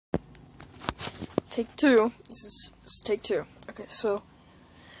Take two. This is take two. Okay, so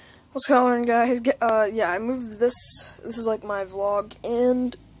what's going on, guys? Yeah, I moved this. This is like my vlog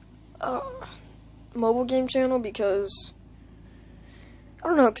and mobile game channel because I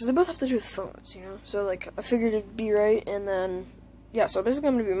don't know, because they both have to do with phones, you know. So like I figured it'd be right, and then yeah. So basically,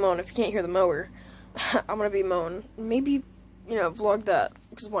 I'm gonna be mowing. If you can't hear the mower, I'm gonna be mowing. Maybe vlog that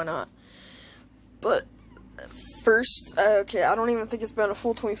because why not? But first, okay, I don't even think it's been a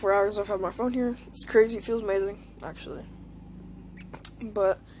full 24 hours I've had my phone here. It's crazy. It feels amazing, actually.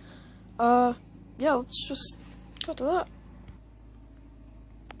 But, yeah, let's just go to that.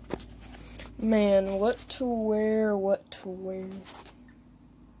 Man, what to wear. So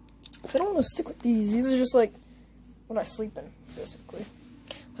I don't want to stick with these. These are just like what I sleep in, basically.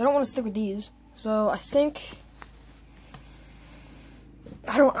 So I don't want to stick with these. So I think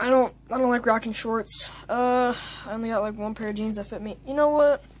I don't like rocking shorts. I only got like one pair of jeans that fit me. You know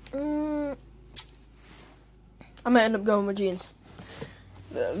what? I might end up going with jeans.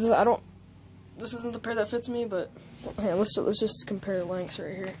 This isn't the pair that fits me, but hey, let's just compare lengths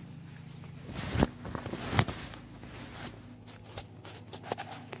right here.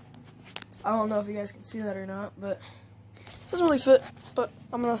 I don't know if you guys can see that or not, but it doesn't really fit. But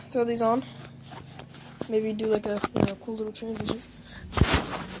I'm gonna throw these on. Maybe do like a cool little transition.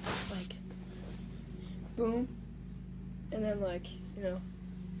 Like boom, and then like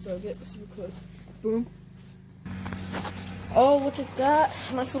so get super close. Boom. Oh, look at that!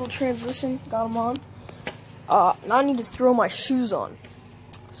 Nice little transition. Got them on. Now I need to throw my shoes on.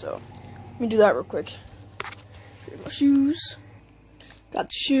 So let me do that real quick. Here's my shoes. Got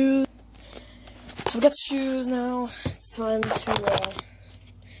the shoes. So we got the shoes now. It's time to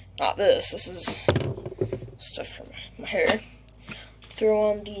not this. This is stuff from my hair.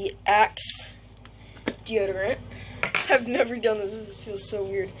 Throw on the Axe deodorant. I've never done this. This feels so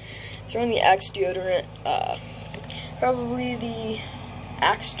weird. Throw on the Axe deodorant. Probably the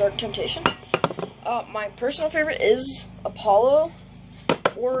Axe Dark Temptation. My personal favorite is Apollo,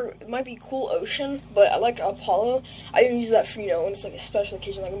 or it might be Cool Ocean, but I like Apollo. I even use that for when it's like a special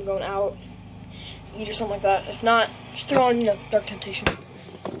occasion, like I'm going out, eat or something like that. If not, just throw on Dark Temptation.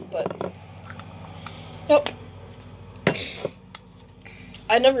 But nope.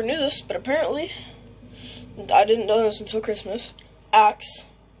 I never knew this, but apparently, I didn't know this until Christmas. Axe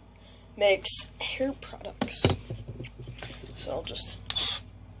makes hair products. So I'll just...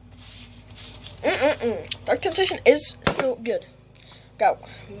 Dark Temptation is still good. Got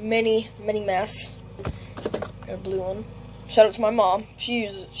many masks. Got a blue one. Shout out to my mom. She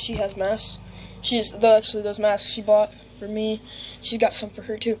has masks. Actually those masks she bought for me. She's got some for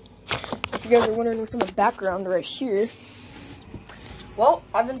her too. If you guys are wondering what's in the background right here, well,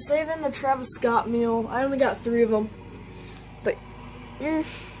 I've been saving the Travis Scott meal. I only got 3 of them, but the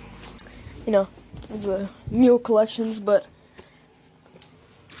meal collections. But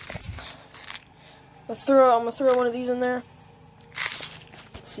I'm gonna throw one of these in there.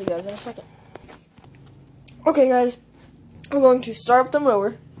 See you guys in a second. Okay, guys, I'm going to start up the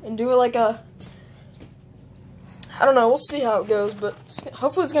mower and do it like a, I don't know, we'll see how it goes, but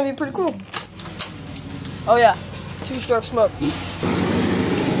hopefully it's gonna be pretty cool. Oh yeah, 2-stroke smoke.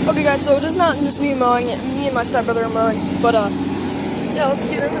 Okay, guys, so it is not just me mowing it. Me and my stepbrother are mowing, but yeah, let's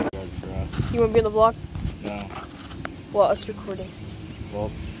get into it. You want to be in the vlog? No. Well, it's recording.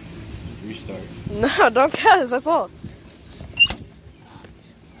 Well, restart. No, don't cuss, that's all.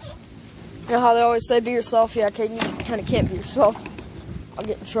 You know how they always say be yourself? Yeah, okay, you kind of can't be yourself. I'll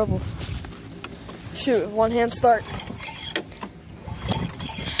get in trouble. Shoot, one hand start.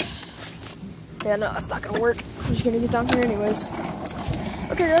 Yeah, no, that's not gonna work. I'm just gonna get down here anyways.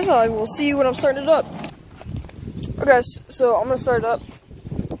 Okay, guys, I will see you when I'm starting it up. Okay, guys, so I'm gonna start it up.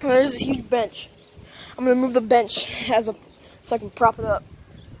 There's this huge bench. I'm gonna move the bench so I can prop it up.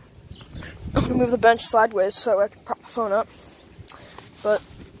 I'm gonna move the bench sideways so I can prop my phone up. But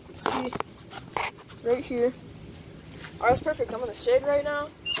see, right here. All right, that's perfect. I'm in the shade right now.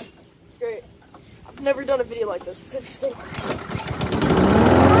 It's great. I've never done a video like this. It's interesting. First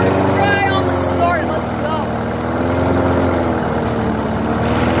try on the start. Let's go.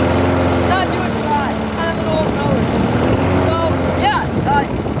 Not doing too high. Kind of an old mower. So yeah,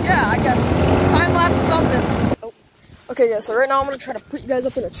 I guess time lapse or something. Oh. Okay, yeah. So right now I'm gonna try to put you guys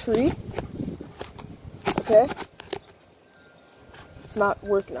up in a tree. Okay. It's not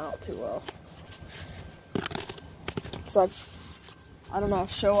working out too well. It's like, I don't know,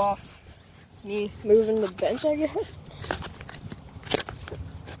 show off me moving the bench, I guess.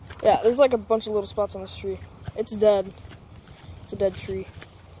 Yeah, there's like a bunch of little spots on this tree. It's dead. It's a dead tree.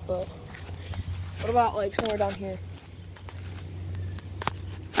 But what about like somewhere down here?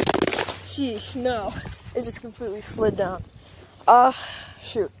 sheesh, no. It just completely slid down.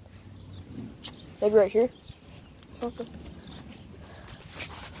 Shoot. Maybe right here? Something.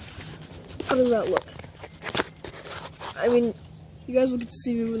 How does that look? I mean, you guys will get to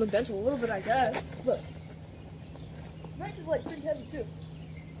see me move the bench a little bit, I guess. Look. The bench is like pretty heavy too.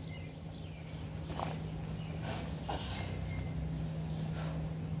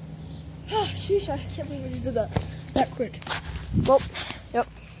 Sheesh, I can't believe I just did that quick. Well, yep.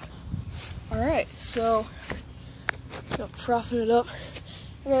 Alright, so I'm gonna profit it up.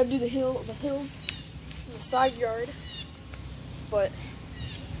 I'm gonna do the hills in the side yard. But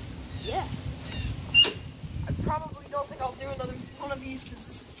yeah. I probably don't think I'll do another one of these because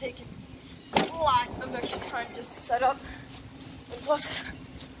this is taking a lot of extra time just to set up. And plus,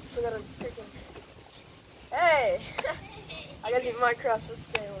 still gotta freaking. Hey! I gotta do Minecraft just to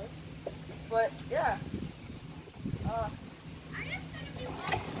stay away. But yeah.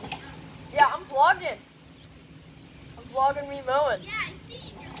 Yeah, I'm vlogging. I'm vlogging me mowing. Yeah, I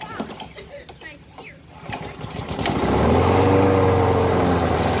see your vlog. Right here.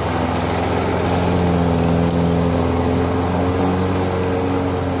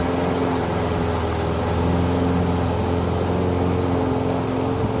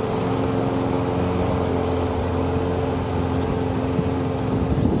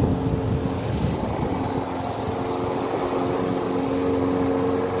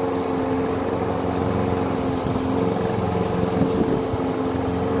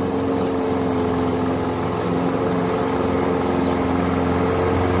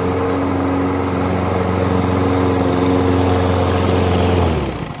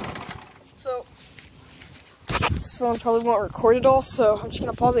 Phone probably won't record it all, so I'm just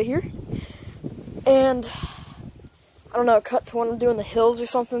gonna pause it here and I don't know, cut to when I'm doing the hills or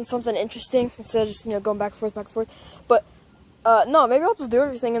something interesting instead of just, you know, going back and forth. But no, maybe I'll just do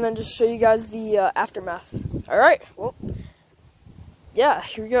everything and then just show you guys the aftermath. Alright, well, yeah,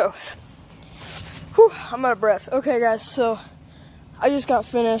 here we go. Whew, I'm out of breath. Okay guys, so I just got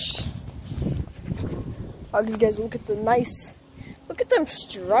finished. I'll give you guys a look at look at them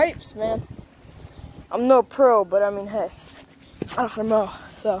stripes, man. I'm no pro, but I mean, hey, I don't have to mow.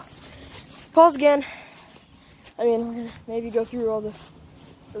 So, pause again. I mean, we're gonna maybe go through all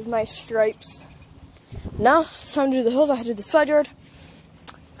those nice stripes. Now, it's time to do the hills. I had to do the side yard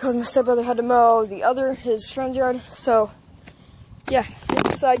because my stepbrother had to mow his friend's yard. So, yeah, do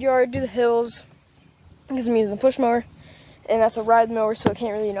the side yard, do the hills because I'm using the push mower. And that's a ride mower, so it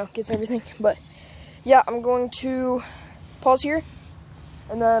can't really, you know, get to everything. But, yeah, I'm going to pause here.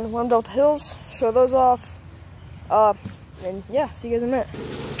 And then when I'm done with the hills, show those off. And yeah, see you guys in a minute.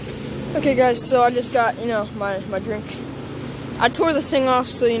 Okay guys, so I just got, you know, my drink. I tore the thing off,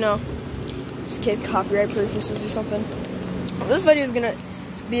 so, you know, just in case copyright purposes or something. This video is gonna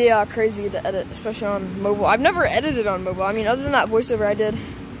be crazy to edit, especially on mobile. I've never edited on mobile. I mean, other than that voiceover I did.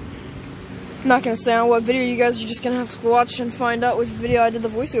 I'm not gonna say on what video. You guys are just gonna have to watch and find out which video I did the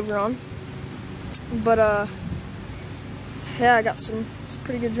voiceover on. But yeah, I got some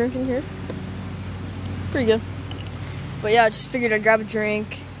pretty good drink in here. Pretty good. But yeah, I just figured I'd grab a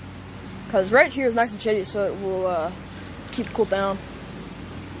drink because right here is nice and shady, so it will keep it cooled down.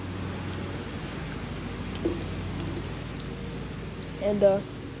 And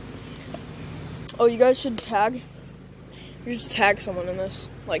oh, you guys should tag. You should tag someone in this.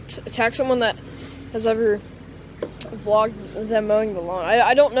 Like tag someone that has ever vlogged them mowing the lawn.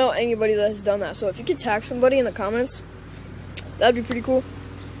 I don't know anybody that has done that, so if you could tag somebody in the comments, that'd be pretty cool.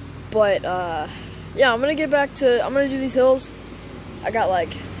 But yeah, I'm gonna do these hills. I got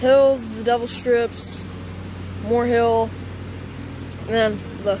like hills, the devil strips, more hill, and then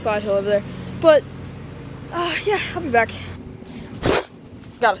the side hill over there. But yeah, I'll be back.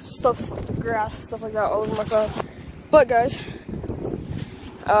 Got stuff, grass, stuff like that all over my car. But guys,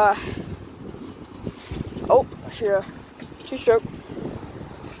 oh, I should have two-stroke.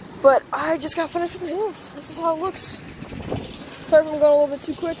 But I just got finished with the hills. This is how it looks. Sorry if I'm going a little bit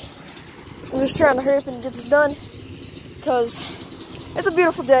too quick. I'm just trying to hurry up and get this done because it's a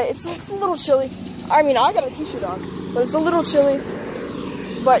beautiful day. It's a little chilly. I mean, I got a t-shirt on, but it's a little chilly.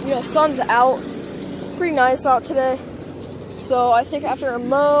 But, you know, sun's out. Pretty nice out today. So I think after a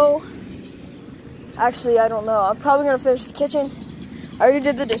mow, actually, I don't know. I'm probably going to finish the kitchen. I already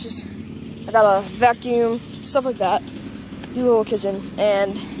did the dishes. I got a vacuum, stuff like that. Do the whole kitchen.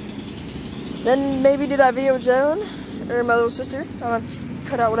 And then maybe do that video with Joan. Or my little sister. I'll have to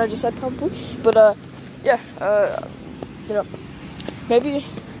cut out what I just said probably. But yeah, you know, maybe,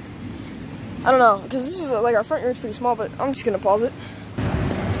 I don't know, because this is like our front yard's pretty small, but I'm just gonna pause it.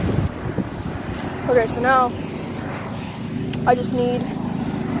 Okay, so now I just need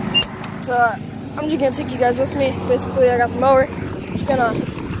to so I'm just gonna take you guys with me. Basically, I got the mower. It's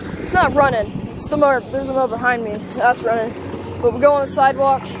not running. It's the mower. There's a mower behind me. That's running. But we're going on the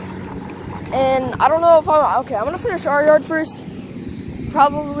sidewalk. And I don't know if I'm gonna finish our yard first.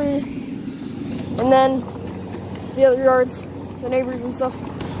 Probably. And then the other yards, the neighbors and stuff.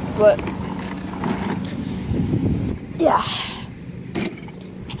 But yeah.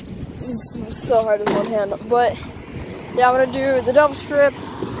 This is so hard with one hand. But yeah, I'm gonna do the double strip.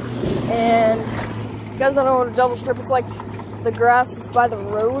 And if you guys don't know what a double strip, it's like the grass that's by the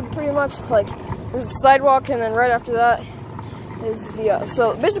road pretty much. It's like there's a sidewalk, and then right after that is the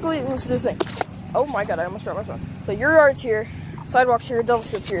so basically it's this thing. Oh my god, I almost dropped my phone. So your yard's here, sidewalk's here, double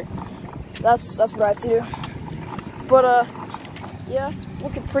strip's here. That's what I have to do. But yeah, it's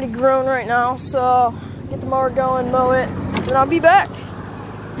looking pretty grown right now, so get the mower going, mow it, and I'll be back.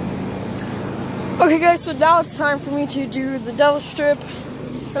 Okay guys, so now it's time for me to do the double strip.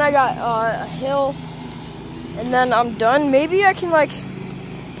 Then I got a hill, and then I'm done. Maybe I can like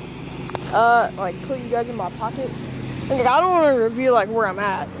put you guys in my pocket. Like, I don't want to reveal like where I'm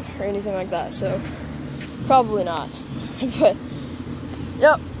at or anything like that, so probably not. But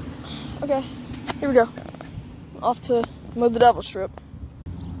yep. Okay, here we go. Off to mow the double strip.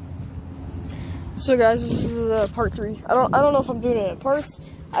 So guys, this is part 3. I don't know if I'm doing it in parts.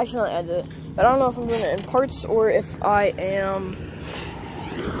 I accidentally edited it, but I don't know if I'm doing it in parts or if I am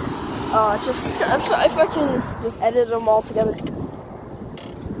if I can just edit them all together.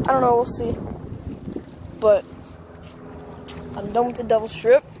 I don't know, we'll see. But I'm done with the double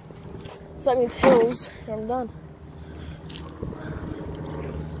strip. So that means hills, and I'm done.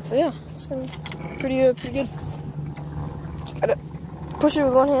 So yeah, it's gonna be pretty good. Gotta push it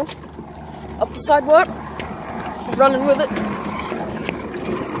with one hand up the sidewalk, running with it.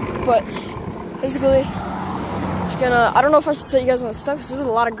 But basically, I don't know if I should set you guys on the step because this is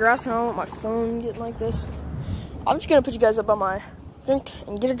a lot of grass and I don't want my phone getting like this. I'm just gonna put you guys up on my drink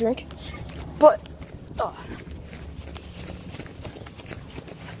and get a drink. But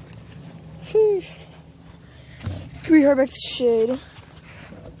sheesh. Can we hurry back to the shade?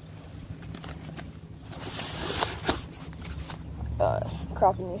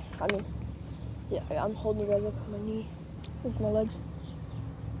 Cropping you. I mean, yeah, I'm holding you guys up on my knee with my legs.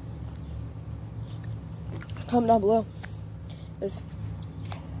 Comment down below if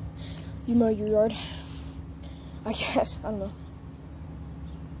you mow your yard. I guess, I don't know.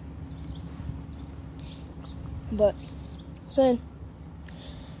 But saying,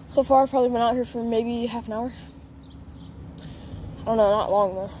 so far I've probably been out here for maybe half an hour. I don't know, not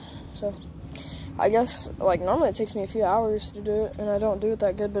long though. So I guess like normally it takes me a few hours to do it, and I don't do it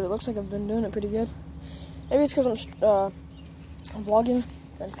that good, but it looks like I've been doing it pretty good. Maybe it's because I'm vlogging.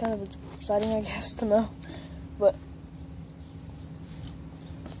 That's kind of exciting, I guess, to know. But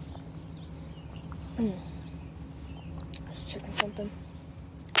just checking something.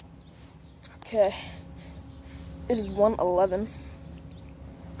 Okay, it is 1:11.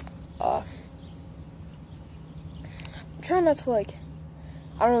 I'm trying not to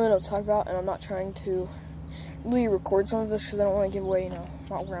I don't really know what to talk about, and I'm not trying to really record some of this because I don't want to give away,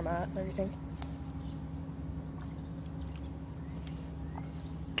 not where I'm at and everything.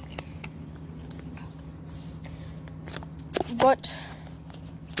 But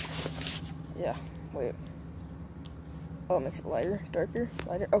yeah, wait. Oh, it makes it lighter, darker,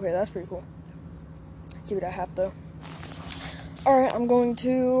 lighter. Okay, that's pretty cool. Keep it at half though. Alright, I'm going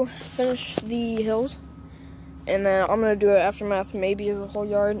to finish the hills. And then I'm going to do an aftermath maybe of the whole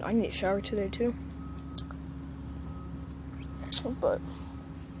yard. I need a shower today too. But,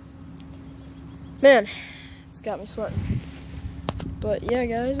 man, it's got me sweating. But yeah,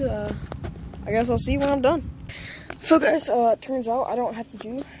 guys, I guess I'll see you when I'm done. So guys, it turns out I don't have to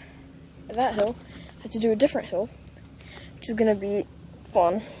do that hill. I have to do a different hill, which is going to be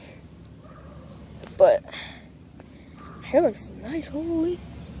fun. But hair looks nice, holy.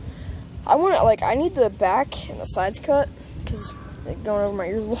 I want to, I need the back and the sides cut, because it's going over my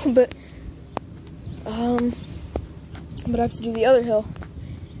ears a little bit. But I have to do the other hill.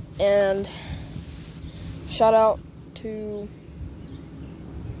 And shout out to,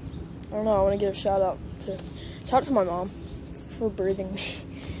 I don't know, I want to give a shout out to my mom for birthing me,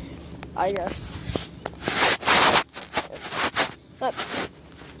 I guess. Not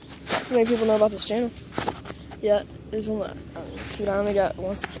too many people know about this channel. Yeah, there's only, shoot, I only got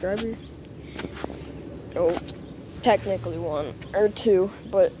 1 subscriber. Oh, technically 1 or 2,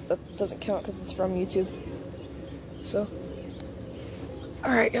 but that doesn't count because it's from YouTube. So,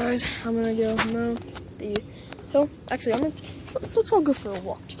 alright guys, I'm gonna go mow the hill. Actually, let's all go for a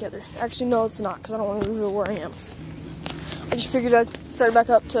walk together. Actually, no, it's not, because I don't want to reveal where I am. I just figured I'd start back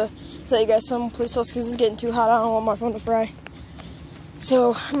up to tell you guys some police sauce because it's getting too hot. I don't want my phone to fry.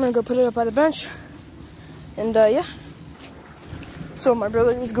 So I'm gonna go put it up by the bench. And yeah. So my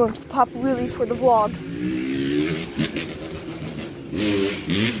brother is going to pop a wheelie for the vlog.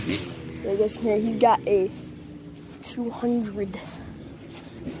 Yeah, you guys can hear he's got a 200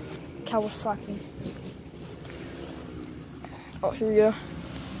 Kawasaki. Oh, here we go.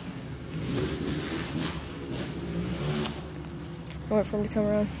 I wait for him to come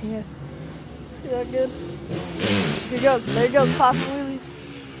around. Yeah. See that good? Here he goes. There he goes, popping wheelies.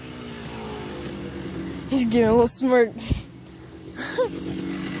 He's giving a little smirk.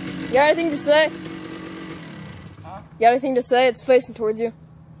 You got anything to say? Huh? You got anything to say? It's facing towards you.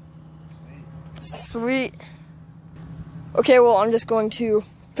 Sweet. Okay, well, I'm just going to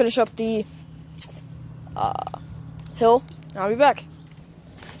finish up the hill, and I'll be back.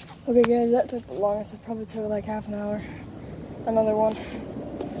 Okay, guys, that took the longest. It probably took like half an hour. Another one.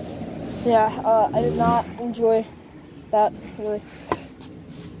 Yeah, I did not enjoy that, really.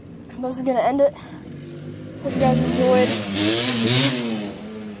 I'm just gonna end it. Hope you guys enjoyed.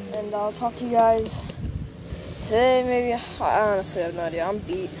 And I'll talk to you guys today, maybe. I honestly have no idea. I'm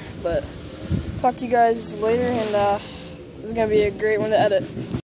beat, but talk to you guys later, and this is gonna be a great one to edit.